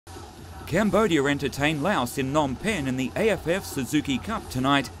Cambodia entertain Laos in Phnom Penh in the AFF Suzuki Cup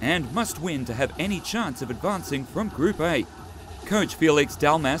tonight and must win to have any chance of advancing from Group A. Coach Felix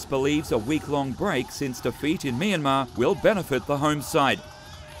Dalmas believes a week-long break since defeat in Myanmar will benefit the home side.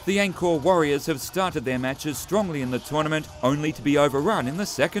 The Angkor Warriors have started their matches strongly in the tournament, only to be overrun in the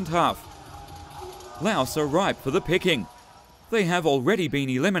second half. Laos are ripe for the picking. They have already been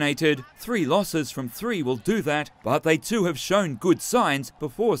eliminated. 3 losses from 3 will do that, but they too have shown good signs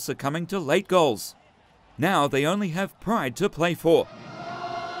before succumbing to late goals. Now they only have pride to play for.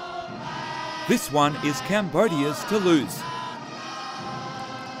 This one is Cambodia's to lose.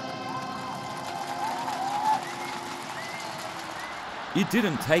 It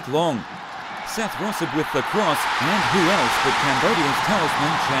didn't take long. Seth Rossard with the cross, and who else but Cambodia's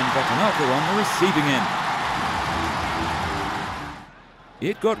talisman Chan Vatanaka on the receiving end.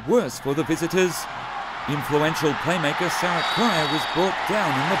 It got worse for the visitors. Influential playmaker Sarah Cryer was brought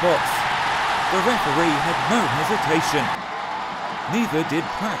down in the box. The referee had no hesitation. Neither did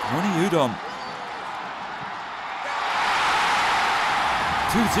Prak Moniudom.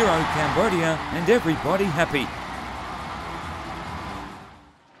 2-0 Cambodia, and everybody happy.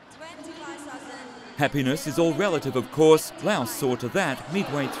 Happiness is all relative, of course. Laos saw to that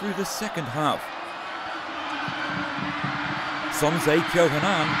midway through the second half. Somse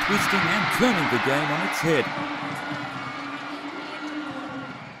Kyohanan twisting and turning the game on its head.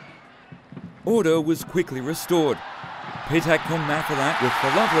 Order was quickly restored. Pitakum Mathalat with the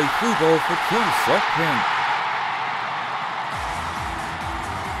lovely through ball for Kyo Sok Peng.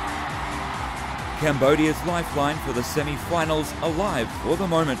 Cambodia's lifeline for the semi-finals alive for the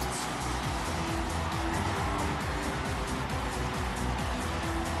moment.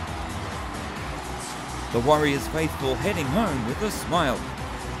 The Warriors faithful heading home with a smile.